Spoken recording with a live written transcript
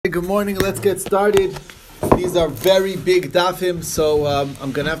good morning. Let's get started. These are very big dafim, so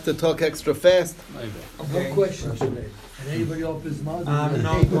I'm going to have to talk extra fast. Okay. No questions today. And anybody open his mouth?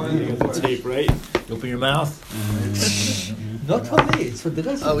 No tape, right? You open your mouth? Not for me, it's for the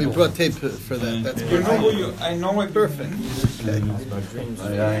rest of we brought tape for that. That's perfect. I know it. Perfect.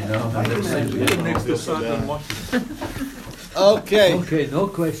 Okay. Okay, no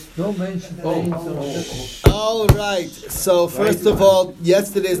question, no mention. All right. So first of all,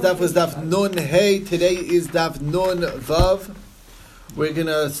 yesterday's daf was daf nun hey. Today is daf nun vav. We're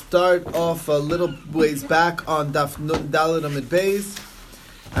gonna start off a little ways back on daf nun daled amid beis,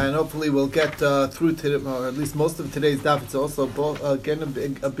 and hopefully we'll get through to or at least most of today's daf. It's also again a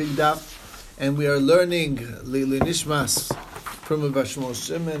big daf, and we are learning Lili Nishmas from Bashmol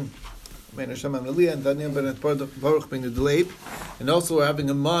Shimon. And also we're having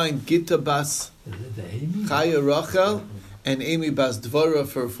in mind Gita Bas Chaya Rachel and Amy Bas Dvora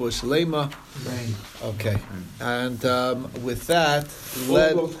for Shalema. Okay, and with that,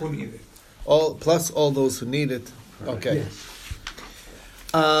 all those who need it. Okay.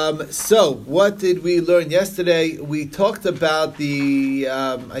 So what did we learn yesterday? We talked about the.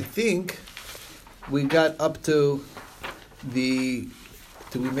 I think we got up to the.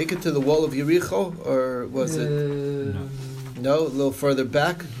 Did we make it to the wall of Yericho, or was it? No, a little further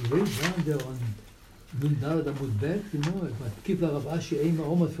back. No,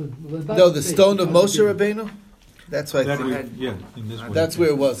 the stone of Moshe Rabbeinu. That's what I think. Yeah, that's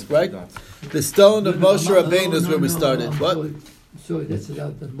where it was, right? The stone of Moshe Rabbeinu is where we started. What? Sorry, that's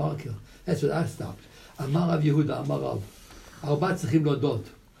the marker. That's what I stopped. Amar Rav Yehuda, Amar Rav. Arba tzrichim lodot.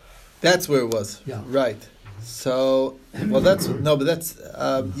 That's where it was. Yeah. Right. So, well, that's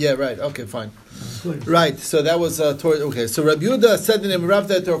yeah, right. Okay, fine. Right. So that was okay. So Rabbi Yehuda said in the Rav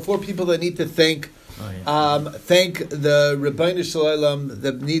that there are four people that need to thank the Rebbeinu Shalom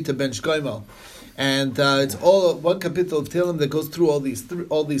that need to bench Goimel, and it's all one kapitel of Tehillim that goes through all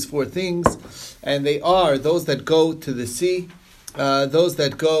these four things, and they are those that go to the sea, those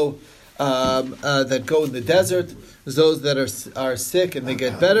that go in the desert, those that are sick and they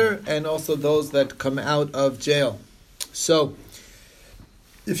get better, and also those that come out of jail. So,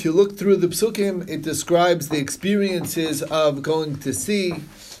 if you look through the psukim, it describes the experiences of going to sea,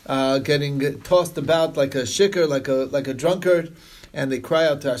 getting tossed about like a shikar, like a drunkard, and they cry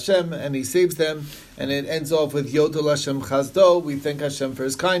out to Hashem, and He saves them. And it ends off with Yodel Hashem Chazdo. We thank Hashem for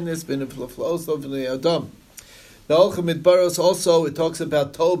His kindness. The Olchem Midbaros also, it talks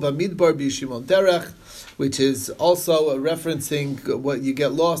about Tov HaMidbar B'Yishimon Derech, which is also referencing what you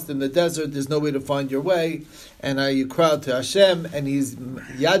get lost in the desert. There's no way to find your way, and you cry out to Hashem, and He's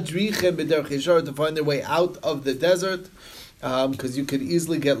Yadrichem B'Derech Yishar to find their way out of the desert, because you could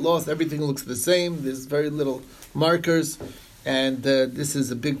easily get lost. Everything looks the same. There's very little markers, and this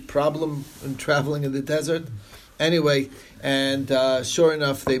is a big problem in traveling in the desert. Anyway, and sure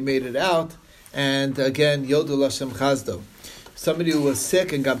enough, they made it out. And again, Yodel Hashem Chazdo. Somebody who was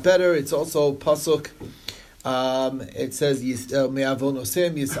sick and got better. It's also pasuk. It says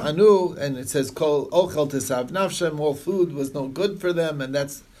me'avonosem yisanu, and it says kol ochel tesav nafshem. All food was no good for them, and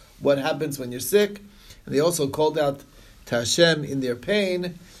that's what happens when you're sick. And they also called out to Hashem in their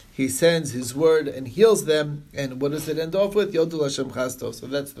pain. He sends His word and heals them. And what does it end off with? Yodel Hashem Chazdo. So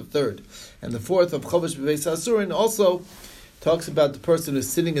that's the third. And the fourth of Chovesh B'Veis Hasurin also talks about the person who's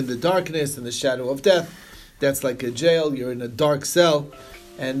sitting in the darkness and the shadow of death. That's like a jail. You're in a dark cell.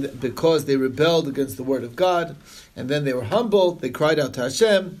 And because they rebelled against the word of God, and then they were humble, they cried out to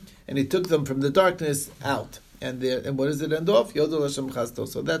Hashem, and He took them from the darkness out. And what does it end off? Yodel Hashem Chazdo.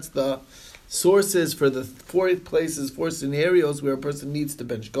 So that's the sources for the four scenarios where a person needs to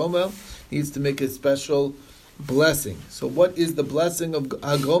bench Gomel, needs to make a special blessing. So what is the blessing of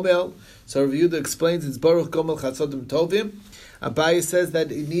Gomel? So Rav Yehuda explains it's Baruch Gomel Chatzodim Tovim. Abaye says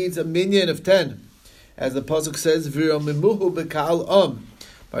that it needs a minyan of 10. As the pasuk says, V'romimuhu b'ka'al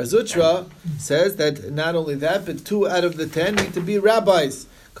Bar Zutra says that not only that, but 2 out of the 10 need to be rabbis.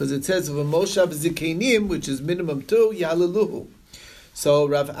 Because it says, V'moshav zikenim, which is minimum 2, Yalaluhu. So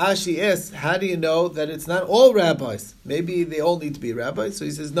Rav Ashi asks, how do you know that it's not all rabbis? Maybe they all need to be rabbis. So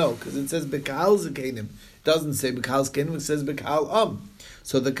he says no, because it says b'ka'al zikenim. It doesn't say b'ka'al zikenim, it says b'ka'al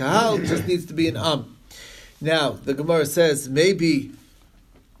So the kahal just needs to be an Now, the Gemara says maybe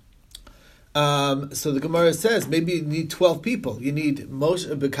so the Gemara says maybe you need 12 people. You need Moshe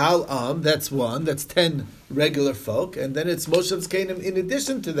B'Kal that's 1, that's 10 regular folk, and then it's Moshe Zkenim in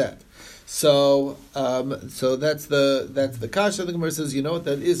addition to that. So that's the kasha. The Gemara says, you know what,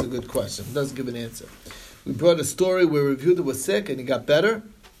 that is a good question. It doesn't give an answer. We brought a story where Rav Yehuda was sick and he got better,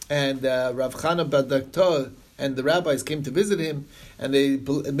 and Rav Chana Badakto and the rabbis came to visit him, and they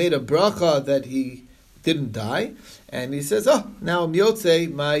made a bracha that he didn't die, and he says, now I'm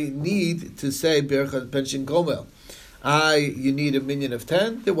Yotze, my need to say Berachat Penshin Gomel. You need a minyan of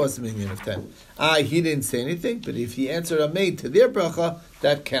 10, there was a minyan of 10. He didn't say anything, but if he answered Amen to their bracha,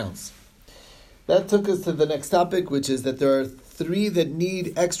 that counts. That took us to the next topic, which is that there are 3 that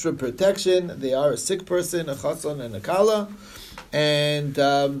need extra protection. They are a sick person, a chassan, and a kala, and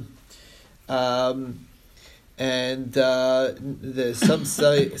some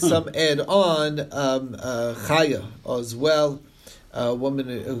add on chaya as well, a woman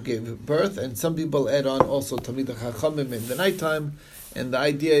who gave birth, and some people add on also Talmid Chachamim in the nighttime. And the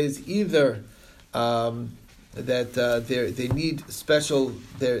idea is either that they need special.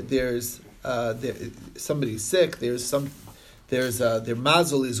 There's somebody's sick. Their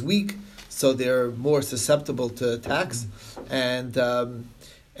mazel is weak, so they're more susceptible to attacks, and a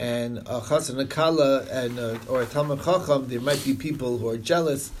chas and a kala or a talmid chacham, there might be people who are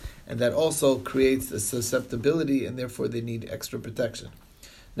jealous, and that also creates a susceptibility, and therefore they need extra protection.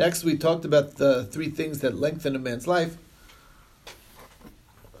 Next, we talked about the 3 things that lengthen a man's life.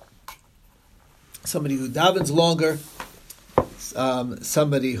 Somebody who davens longer,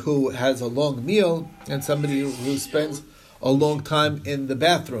 somebody who has a long meal, and somebody who spends a long time in the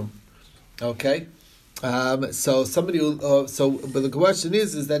bathroom. Okay? So somebody but the question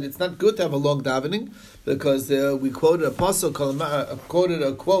is that it's not good to have a long davening, because we quoted a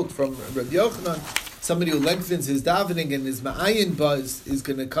quote from Rabbi Yochanan. Somebody who lengthens his davening and his ma'ayin buzz is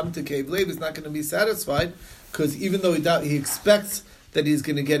going to come to Cave Lev, is not going to be satisfied, because even though he expects that he's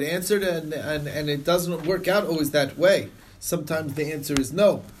going to get answered, and it doesn't work out always that way. Sometimes the answer is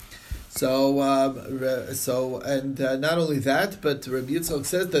no. So not only that, but Rabbi Yitzchak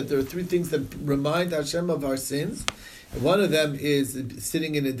says that there are 3 things that remind Hashem of our sins. One of them is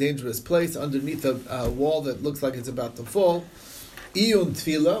sitting in a dangerous place underneath a wall that looks like it's about to fall. Iyun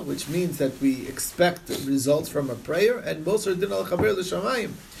tefillah, which means that we expect results from a prayer, and Moser din al chaver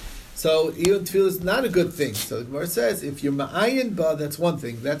l'shamayim. So iyun tefillah is not a good thing. So the Gemara says, if you're ma'ayin ba, that's one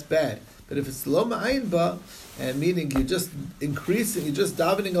thing, that's bad. But if it's lo ma'ayin ba, and meaning you're just increasing, you're just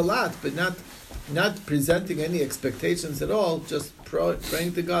davening a lot, but not presenting any expectations at all, just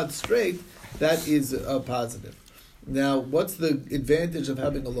praying to God straight, that is a positive. Now, what's the advantage of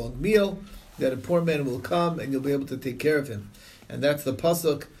having a long meal? That a poor man will come and you'll be able to take care of him. And that's the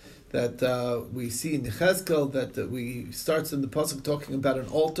pasuk that we see in Yechezkel, that we starts in the pasuk talking about an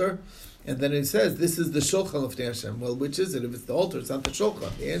altar, and then it says, this is the shulchan of Hashem. Well, which is it? If it's the altar, it's not the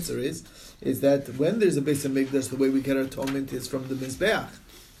shulchan. The answer is that when there's a Beis HaMikdash, the way we get our atonement is from the Mizbeach.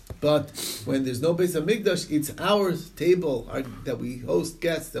 But when there's no Beis HaMikdash, it's our table that we host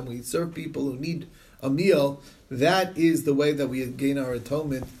guests and we serve people who need a meal. That is the way that we gain our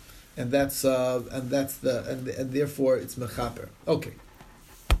atonement, and therefore it's mechaper. Okay.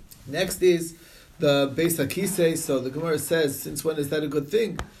 Next is the Beis HaKisei. So the Gemara says, since when is that a good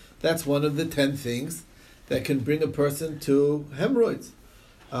thing? That's one of the 10 things that can bring a person to hemorrhoids.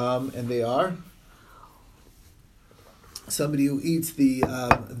 And they are somebody who eats the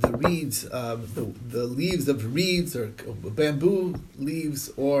reeds, the leaves of reeds or bamboo leaves,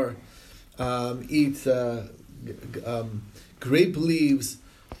 or eats grape leaves,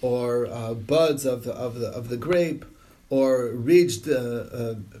 or buds of the grape, or ridged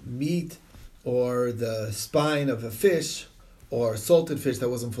meat, or the spine of a fish, or salted fish that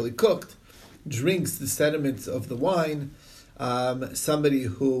wasn't fully cooked, drinks the sediments of the wine. Somebody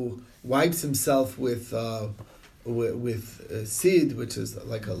who wipes himself with seed, which is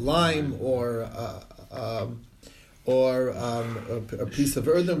like a lime, or a piece of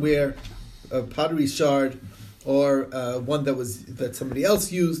earthenware, a pottery shard, or one that somebody else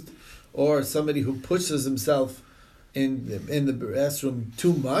used, or somebody who pushes himself in the restroom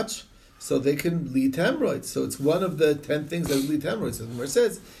too much, so they can lead to hemorrhoids. So it's one of the 10 things that lead to hemorrhoids. And where it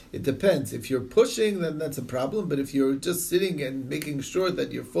says, it depends. If you're pushing, then that's a problem. But if you're just sitting and making sure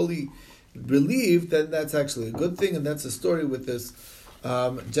that you're fully relieved, then that's actually a good thing. And that's a story with this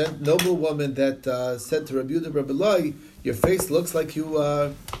noble woman that said to Rabbi Yehuda Rabbi Eloi, your face looks like you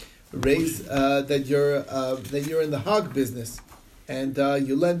that you're in the hog business, and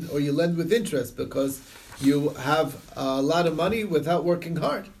you lend with interest because you have a lot of money without working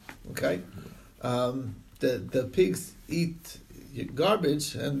hard. Okay, the pigs eat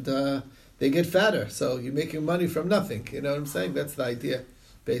garbage and they get fatter, so you're making money from nothing. You know what I'm saying? That's the idea,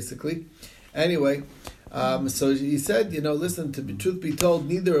 basically. Anyway, so he said, listen, to be truth be told,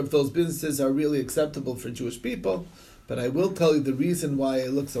 neither of those businesses are really acceptable for Jewish people. But I will tell you the reason why I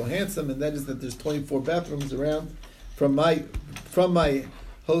look so handsome, and that is that there's 24 bathrooms around from my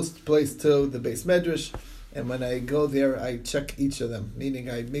host place to the Beis Medrash, and when I go there, I check each of them, meaning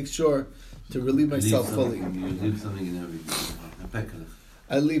I make sure to relieve myself fully. You leave something in everything.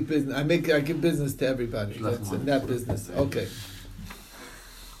 I leave business. I give business to everybody. That's in that business. Okay.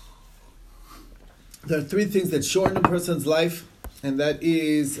 There are three things that shorten a person's life, and that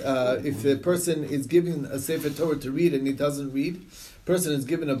is if the person is given a Sefer Torah to read and he doesn't read, person is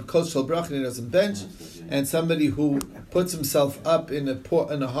given a Kol Shel Bracha and he doesn't bench, and somebody who puts himself up in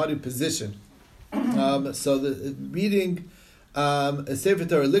a haughty position. So the reading a Sefer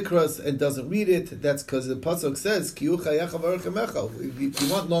Torah Likros and doesn't read it, that's because the Pasuk says, Ki hu chayacha v'arechamecha. If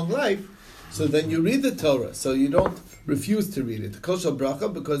you want long life, so then you read the Torah, so you don't refuse to read it. Kol Shel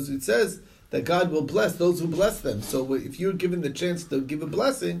Bracha, because it says that God will bless those who bless them. So if you're given the chance to give a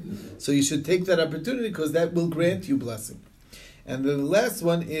blessing, so you should take that opportunity because that will grant you blessing. And the last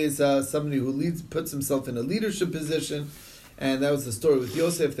one is somebody who puts himself in a leadership position, and that was the story with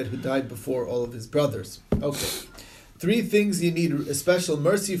Yosef who died before all of his brothers. Okay. Three things you need a special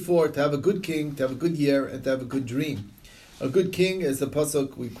mercy for: to have a good king, to have a good year, and to have a good dream. A good king is a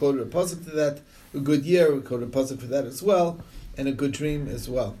pasuk. We quoted a pasuk to that. A good year, we quoted a pasuk for that as well, and a good dream as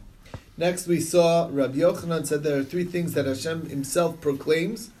well. Next, we saw Rabbi Yochanan said there are three things that Hashem Himself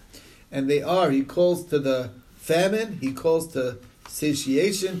proclaims, and they are: He calls to the famine, He calls to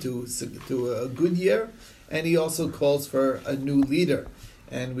satiation, to a good year, and He also calls for a new leader.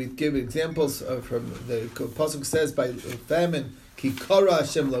 And we give examples from the pasuk says by famine, Ki kara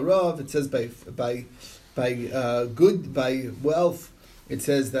Hashem larav. It says by wealth. It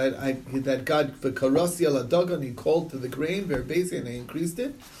says that God v'karasi ala dagon, He called to the grain very basic and He increased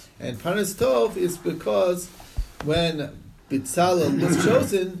it. And panas tov is because when Bitzalel was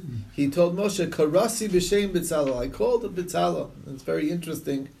chosen, He told Moshe, Karasi b'shem Bitzalel. I called Bitzalel. It's very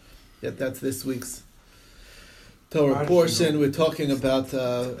interesting that that's this week's Torah portion. We're talking about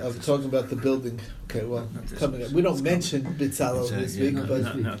the building. Okay, well, coming up. We don't mention Bitzalel this week,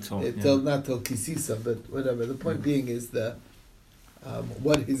 but not till Kisisa, but whatever. The point being is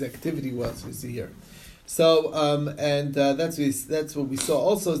what his activity was. We see here. So that's what we saw.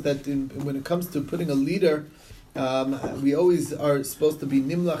 Also, is that when it comes to putting a leader, we always are supposed to be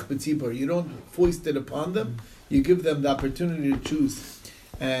nimlach b'tzibur. You don't foist it upon them. You give them the opportunity to choose.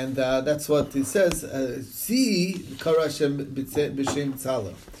 And that's what it says. See, Kara Hashem b'shem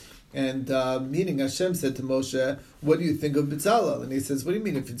Bitzalel. And meaning Hashem said to Moshe, what do you think of Bitzalel? And he says, what do you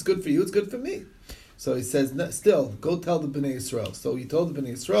mean? If it's good for you, it's good for me. So he says, still, go tell the Bnei Yisrael. So he told the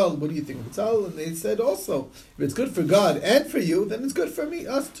Bnei Yisrael, what do you think of Bitzalel? And they said also, if it's good for God and for you, then it's good for me,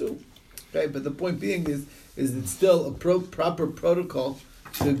 us too. Okay, but the point being is it's still a proper protocol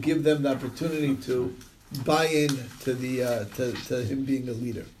to give them the opportunity to buy in to to him being a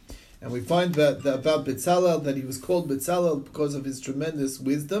leader. And we find that about Bitzalel, that he was called Bitzalel because of his tremendous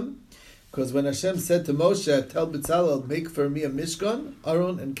wisdom. Because when Hashem said to Moshe, tell Bitzalel, make for me a Mishkan,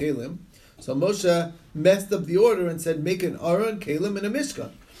 Aaron and Kalim. So Moshe messed up the order and said, make an Aaron, Kalim, and a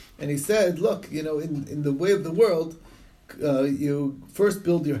Mishkan. And he said, look, in the way of the world, you first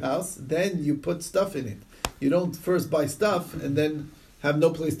build your house, then you put stuff in it. You don't first buy stuff and then have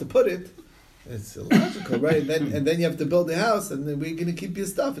no place to put it. It's illogical, right? And then you have to build a house, and then we're going to keep your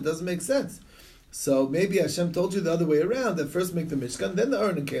stuff. It doesn't make sense. So maybe Hashem told you the other way around, that first make the Mishkan, then the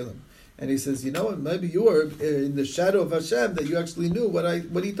Aaron and Kalim. And he says, you know what, maybe you were in the shadow of Hashem, that you actually knew what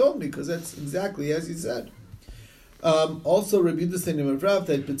he told me, because that's exactly as he said. Also, Rabbi Yehuda said of Rav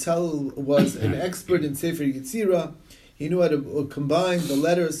that Bitzalel was an expert in Sefer Yetzirah. He knew how to combine the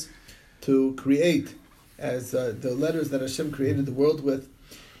letters to create, as the letters that Hashem created the world with.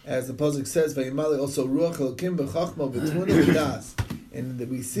 As the pasuk says, "Vayimali also ruach elokim b'chachma v'tmuna v'das," and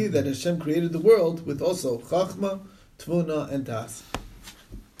we see that Hashem created the world with also chachma, tmuna, and das.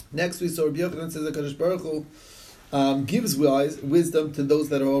 Next, we saw Rabbi Yochanan says that Kadosh Baruch Hu gives wisdom to those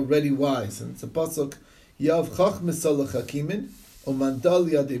that are already wise, and it's a pasuk Yav chachma solach hakimin umandal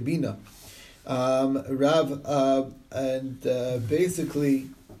yadebina. Basically,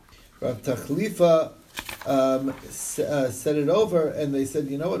 Rav Tachlifa said it over, and they said,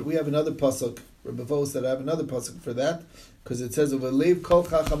 you know what, we have another pasuk. Rabbi Vo said, I have another pasuk for that, because it says, over leiv kol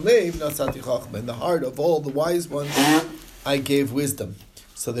chacham leiv nasati chachma. In the heart of all the wise ones, I gave wisdom.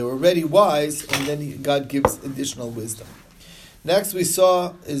 So they were already wise, and then God gives additional wisdom. Next we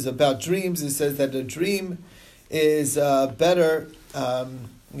saw is about dreams. It says that a dream is better. That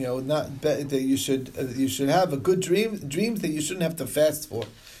you should have a good dreams that you shouldn't have to fast for.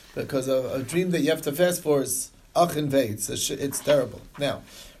 Because a dream that you have to fast for is achin vei. It's terrible. Now,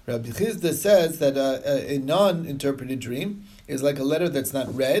 Rabbi Chizda says that a non-interpreted dream is like a letter that's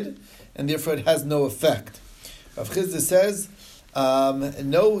not read, and therefore it has no effect. Rabbi Chizda says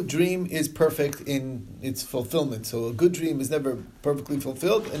No dream is perfect in its fulfillment. So a good dream is never perfectly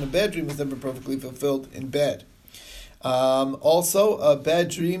fulfilled, and a bad dream is never perfectly fulfilled in bad. Also, a bad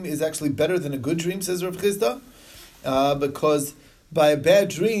dream is actually better than a good dream, says Rav Chisda, because by a bad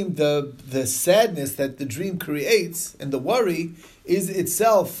dream, the sadness that the dream creates and the worry is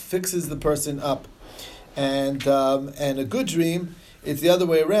itself fixes the person up, and a good dream, it's the other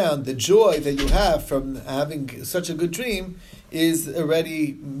way around. The joy that you have from having such a good dream is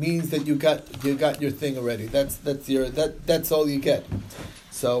already means that you got your thing already. That's all you get.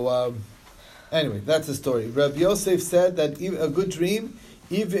 So anyway, that's the story. Rabbi Yosef said that a good dream,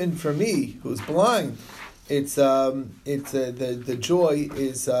 even for me who's blind, the joy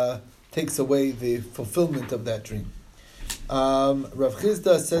is takes away the fulfillment of that dream. Rav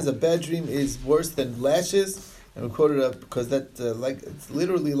Chisda says a bad dream is worse than lashes, and we quoted it because that it's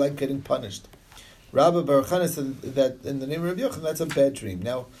literally like getting punished. Rabbi Baruch Hana said that in the name of Rabbi Yochanan, that's a bad dream.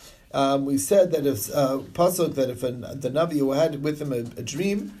 Now, we said that if pasuk that if the Navi who had with him a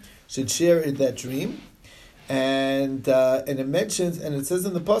dream should share in that dream, and it mentions, and it says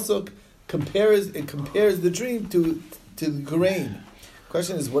in the pasuk, compares the dream to the grain. The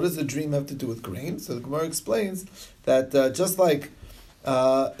question is, what does the dream have to do with grain? So the Gemara explains that just like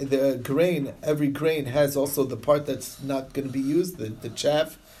the grain, every grain has also the part that's not going to be used, the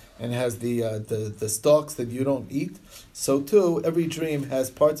chaff, and has the stalks that you don't eat. So too, every dream has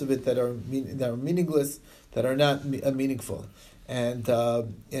parts of it that are meaningless, that are not meaningful, and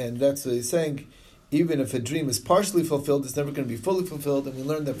that's what he's saying. Even if a dream is partially fulfilled, it's never going to be fully fulfilled, and we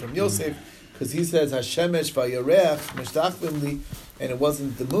learned that from Yosef, because he says Hashemesh v'yareach mishtachvim li, and it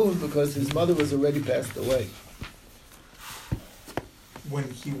wasn't the moon because his mother was already passed away.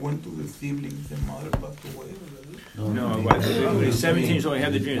 When he went to the siblings, the mother passed away already? No, when he's 17, so he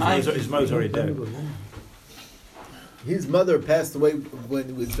had the dream. His mother's already dead. His mother passed away when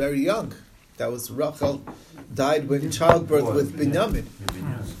he was very young. That was Rachel, died in childbirth with Binyamin.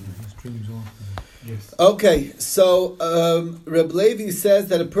 Yes. Okay, so Reb Levi says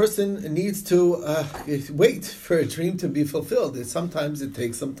that a person needs to wait for a dream to be fulfilled. Sometimes it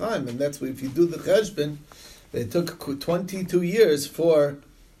takes some time, and that's why if you do the cheshbon, it took 22 years for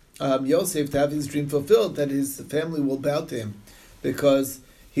Yosef to have his dream fulfilled, that his family will bow to him, because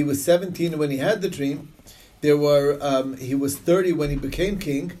he was 17 when he had the dream. He was 30 when he became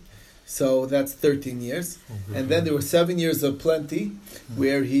king, so that's 13 years, and then there were 7 years of plenty,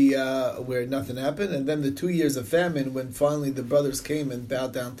 where nothing happened, and then the 2 years of famine, when finally the brothers came and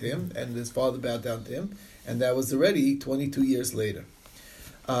bowed down to him, and his father bowed down to him, and that was already 22 years later.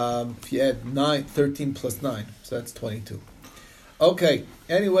 If you add 13 plus 9, so that's 22. Okay,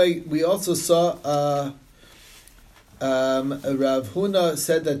 anyway, we also saw Rav Huna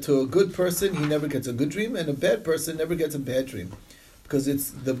said that to a good person, he never gets a good dream, and a bad person never gets a bad dream. Because it's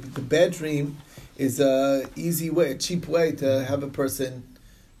the bad dream is a cheap way to have a person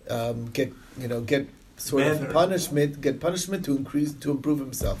get punishment to improve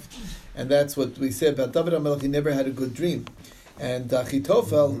himself, and that's what we say about David HaMelech. He never had a good dream, and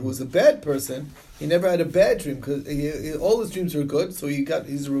Achitophel, who was a bad person, he never had a bad dream because all his dreams were good, so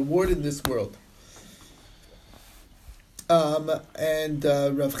his reward in this world. And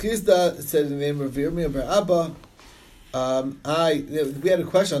Rav Chisda said in the name of Yirmiyah bar Abba. We had a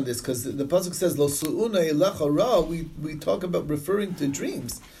question on this because the pasuk says Lo su'una elecha ra. We talk about referring to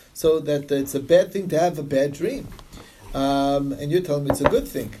dreams, so that it's a bad thing to have a bad dream, and you're telling me it's a good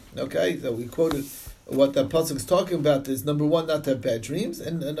thing. Okay, so we quoted what the pasuk is talking about is number one, not to have bad dreams,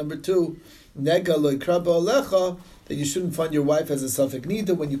 and number two, nega lo ikraba alecha, that you shouldn't find your wife as a safek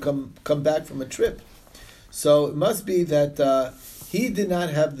nida when you come back from a trip. So it must be that he did not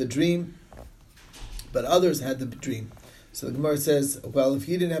have the dream, but others had the dream. So the Gemara says, well, if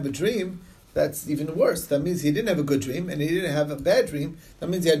he didn't have a dream, that's even worse. That means he didn't have a good dream, and he didn't have a bad dream. That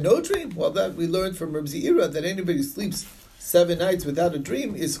means he had no dream. Well, that we learned from Reb Zeira that anybody who sleeps 7 nights without a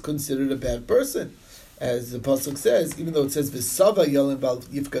dream is considered a bad person. As the pasuk says, even though it says V'sava yelin bal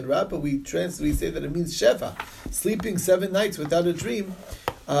yifkad rabba, we say that it means sheva, sleeping 7 nights without a dream.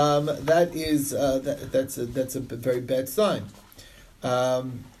 That's a very bad sign.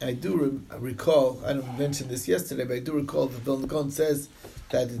 I do recall, I don't mention this yesterday, but I do recall that Vilna Gaon says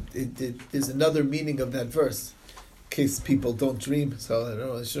that it is another meaning of that verse, in case people don't dream, so I don't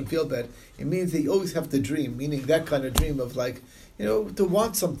know, I shouldn't feel bad. It means that you always have to dream, meaning that kind of dream of to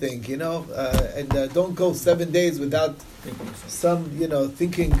want something, and don't go 7 days without some,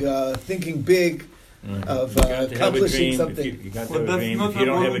 thinking big, of accomplishing something. You got to have a dream. If you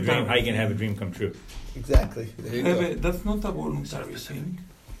don't have a dream, how you can have a dream come true? Exactly. There you go. That's not a voluntary thing.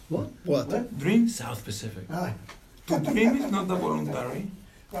 What? What? Dream? South Pacific. Ah, To To dream is not a voluntary.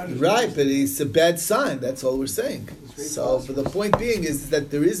 Right, but it's a bad sign. That's all we're saying. So, but the point being is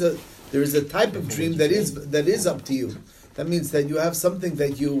that there is a type of dream that is up to you. That means that you have something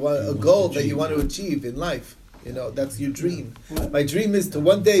that you want, a goal that you want to achieve in life. You know, that's your dream. My dream is to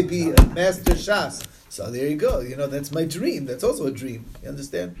one day be a master shas. So there you go. You know, that's my dream. That's also a dream. You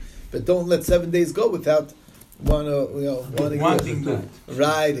understand? But don't let 7 days go without Wanting that.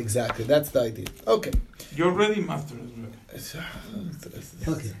 Right, exactly. That's the idea. Okay. You're already master as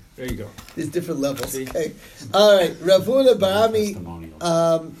well. Okay. There you go. There's different levels. See? Okay. All right. Ravuna Barami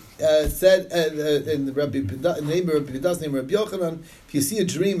said in the name of Rabbi Pidas, name of Rabbi Yochanan, if you see a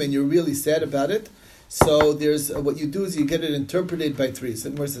dream and you're really sad about it, so there's what you do is you get it interpreted by three.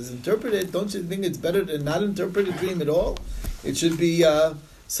 So where it says interpreted, don't you think it's better to not interpret a dream at all? It should be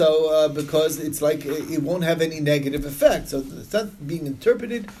because it's like it won't have any negative effect. So it's not being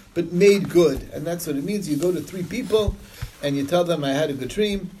interpreted, but made good, and that's what it means. You go to three people, and you tell them I had a good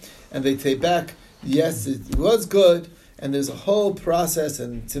dream, and they say back, yes, it was good. And there's a whole process,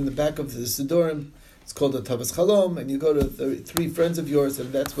 and it's in the back of the Sidurim. It's called the Tavas Chalom, and you go to three friends of yours,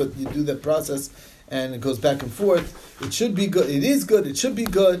 and that's what you do that process, and it goes back and forth. It should be good. It is good. It should be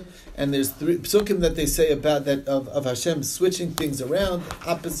good. And there's three psukim that they say about that of Hashem switching things around,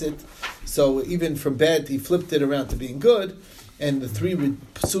 opposite. So even from bad, he flipped it around to being good. And the three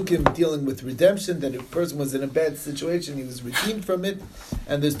psukim dealing with redemption, that if a person was in a bad situation, he was redeemed from it.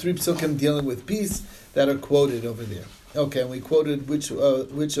 And there's three psukim dealing with peace that are quoted over there. Okay, and we quoted which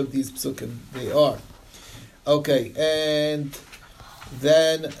of these psukim they are. Okay, and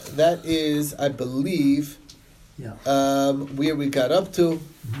then that is, I believe, where we got up to.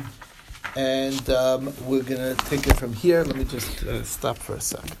 And we're going to take it from here. Let me just stop for a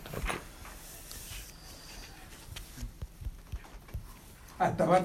second. Okay.